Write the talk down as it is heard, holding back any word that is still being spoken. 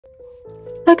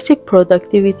Toxic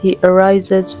productivity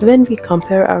arises when we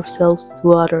compare ourselves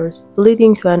to others,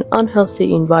 leading to an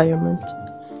unhealthy environment.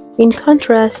 In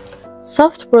contrast,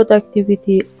 soft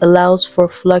productivity allows for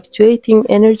fluctuating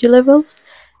energy levels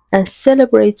and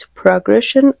celebrates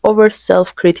progression over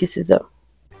self-criticism.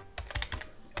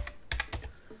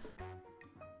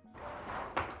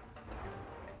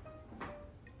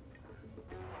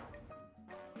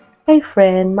 Hey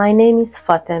friend, my name is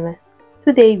Fateme.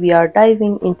 Today we are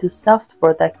diving into soft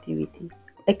productivity,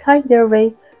 a kinder way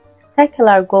to tackle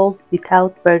our goals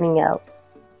without burning out.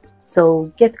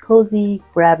 So get cozy,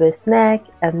 grab a snack,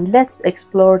 and let's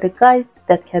explore the guides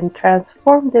that can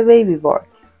transform the way we work.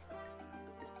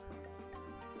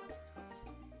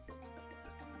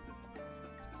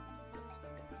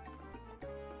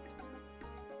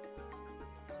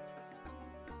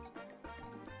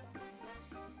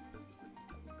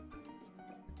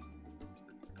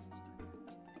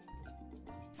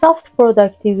 Soft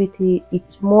productivity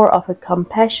is more of a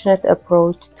compassionate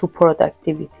approach to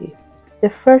productivity. The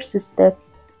first step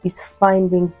is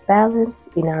finding balance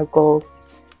in our goals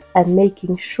and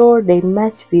making sure they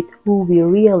match with who we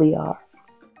really are.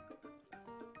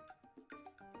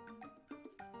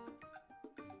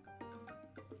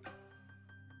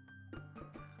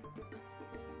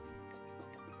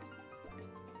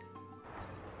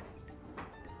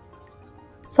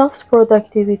 Soft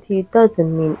productivity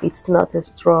doesn't mean it's not as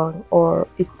strong, or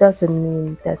it doesn't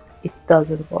mean that it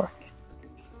doesn't work.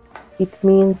 It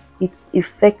means it's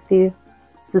effective,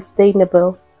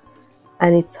 sustainable,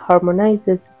 and it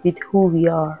harmonizes with who we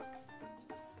are.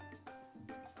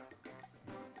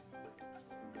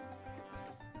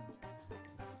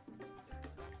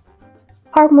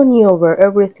 Harmony over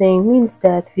everything means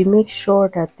that we make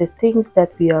sure that the things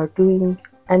that we are doing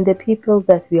and the people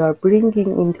that we are bringing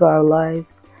into our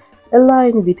lives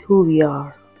align with who we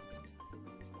are.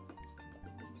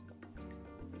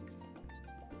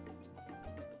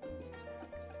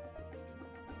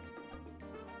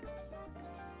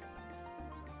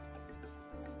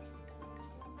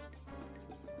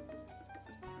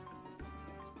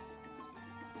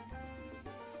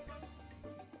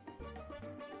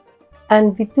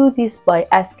 And we do this by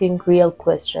asking real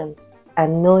questions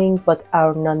and knowing what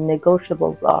our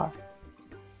non-negotiables are.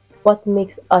 What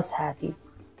makes us happy?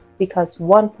 Because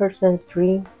one person's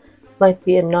dream might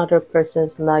be another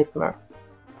person's nightmare.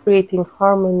 Creating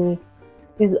harmony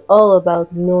is all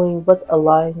about knowing what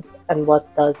aligns and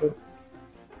what doesn't.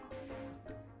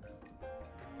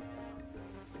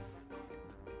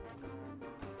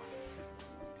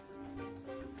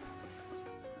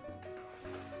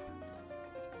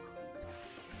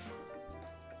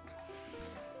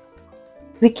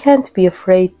 We can't be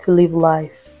afraid to live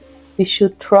life. We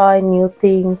should try new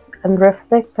things and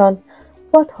reflect on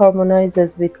what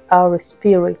harmonizes with our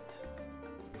spirit.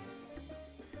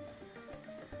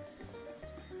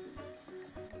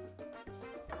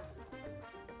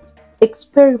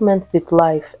 Experiment with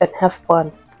life and have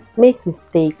fun. Make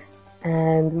mistakes.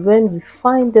 And when we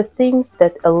find the things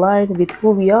that align with who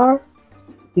we are,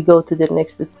 we go to the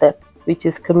next step, which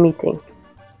is committing.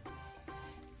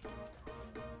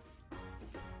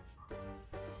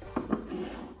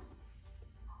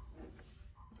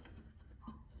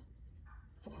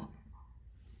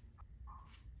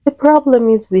 The problem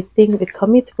is we think a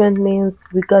commitment means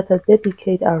we gotta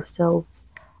dedicate ourselves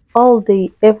all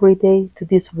day, every day to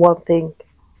this one thing,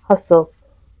 hustle.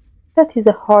 That is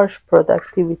a harsh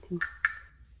productivity.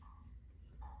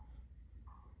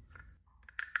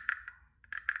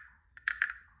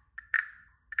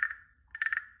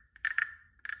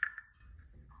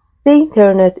 The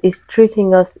internet is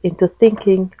tricking us into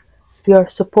thinking we are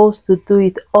supposed to do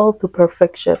it all to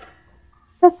perfection.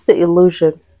 That's the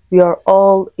illusion. We are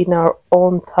all in our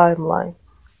own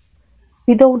timelines.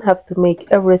 We don't have to make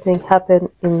everything happen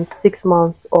in 6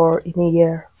 months or in a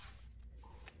year.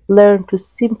 Learn to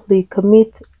simply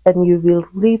commit and you will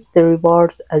reap the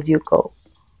rewards as you go.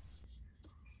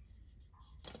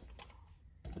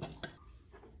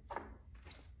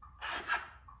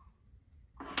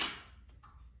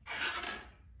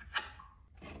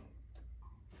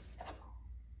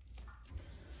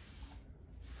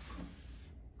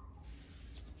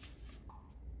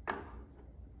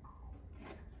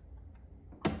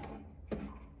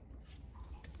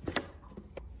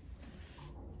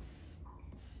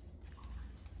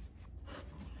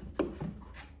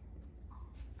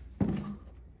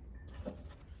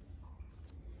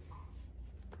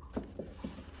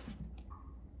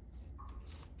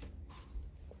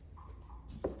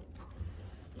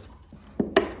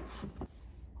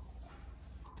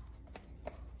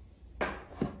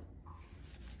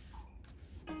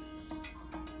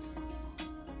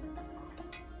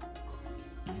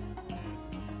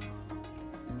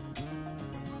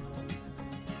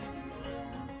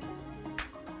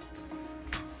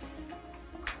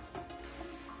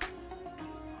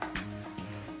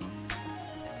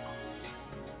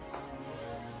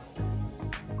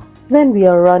 When we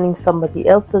are running somebody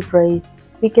else's race,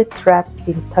 we get trapped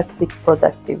in toxic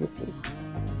productivity.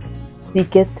 We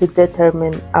get to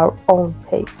determine our own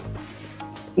pace.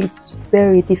 It's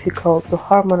very difficult to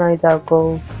harmonize our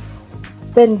goals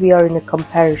when we are in a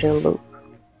comparison loop.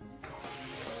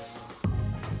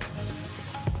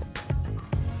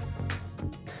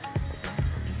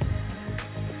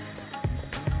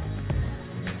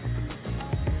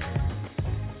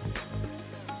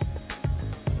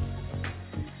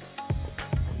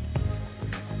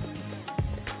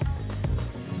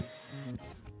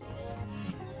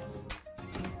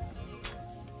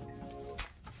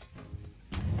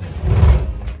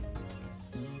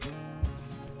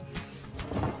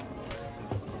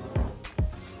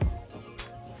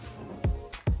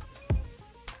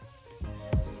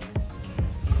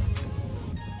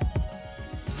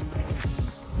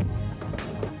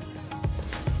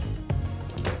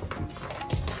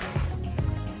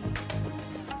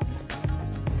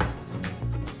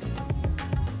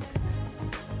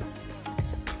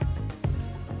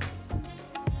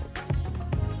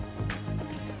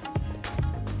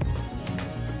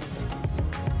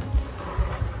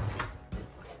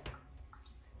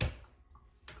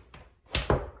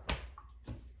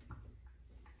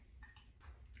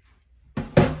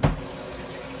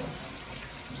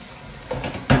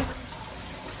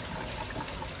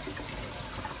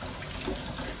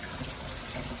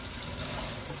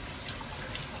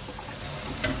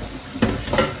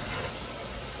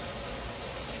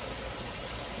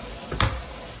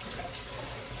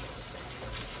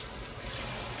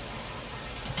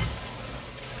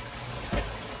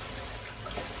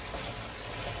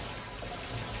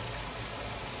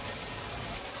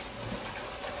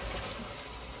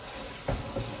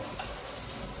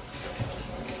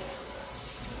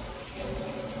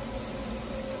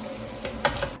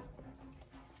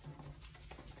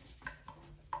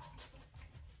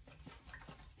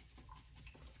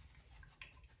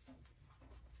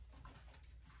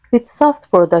 With soft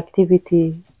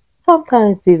productivity,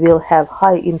 sometimes we will have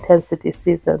high intensity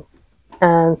seasons,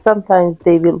 and sometimes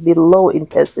they will be low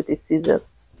intensity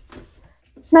seasons.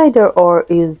 Neither or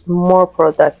is more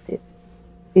productive.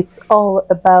 It's all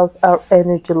about our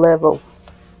energy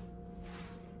levels.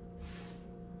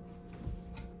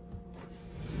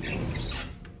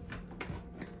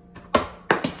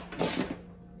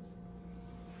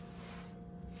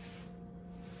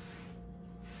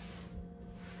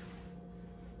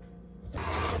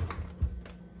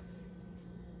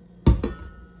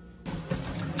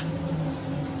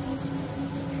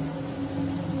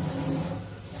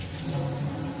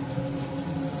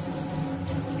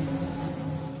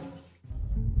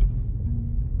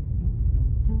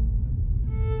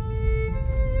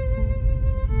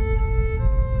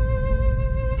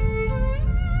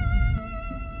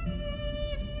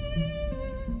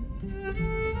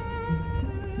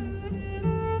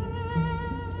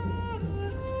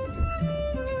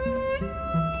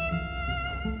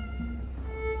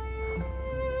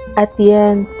 At the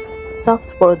end, soft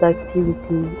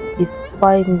productivity is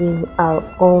finding our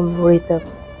own rhythm,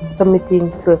 committing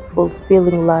to a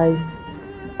fulfilling life,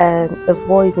 and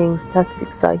avoiding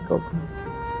toxic cycles.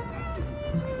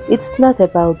 It's not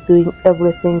about doing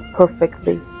everything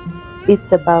perfectly,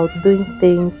 it's about doing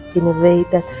things in a way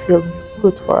that feels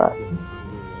good for us.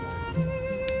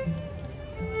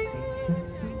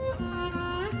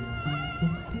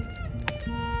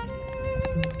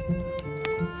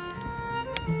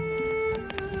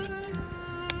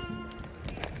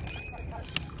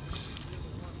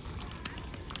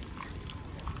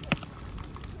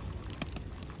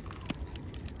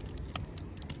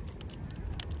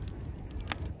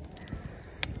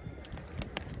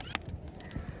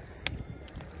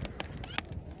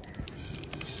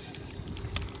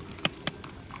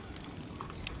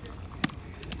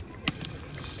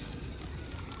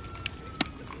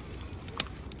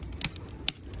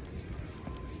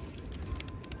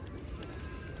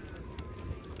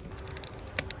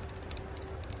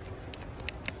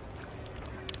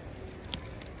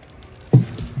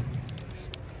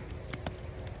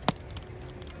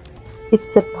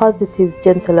 It's a positive,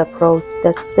 gentle approach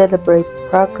that celebrates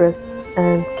progress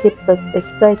and keeps us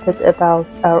excited about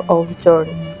our own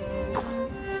journey.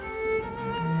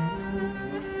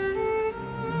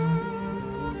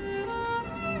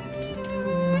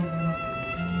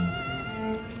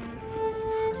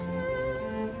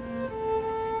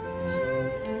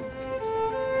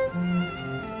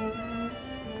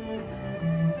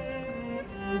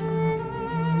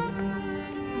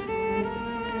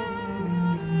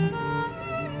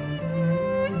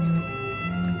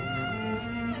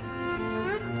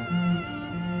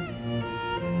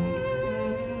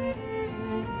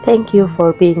 Thank you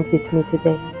for being with me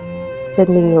today.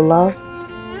 Sending you love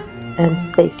and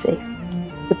stay safe.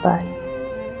 Goodbye.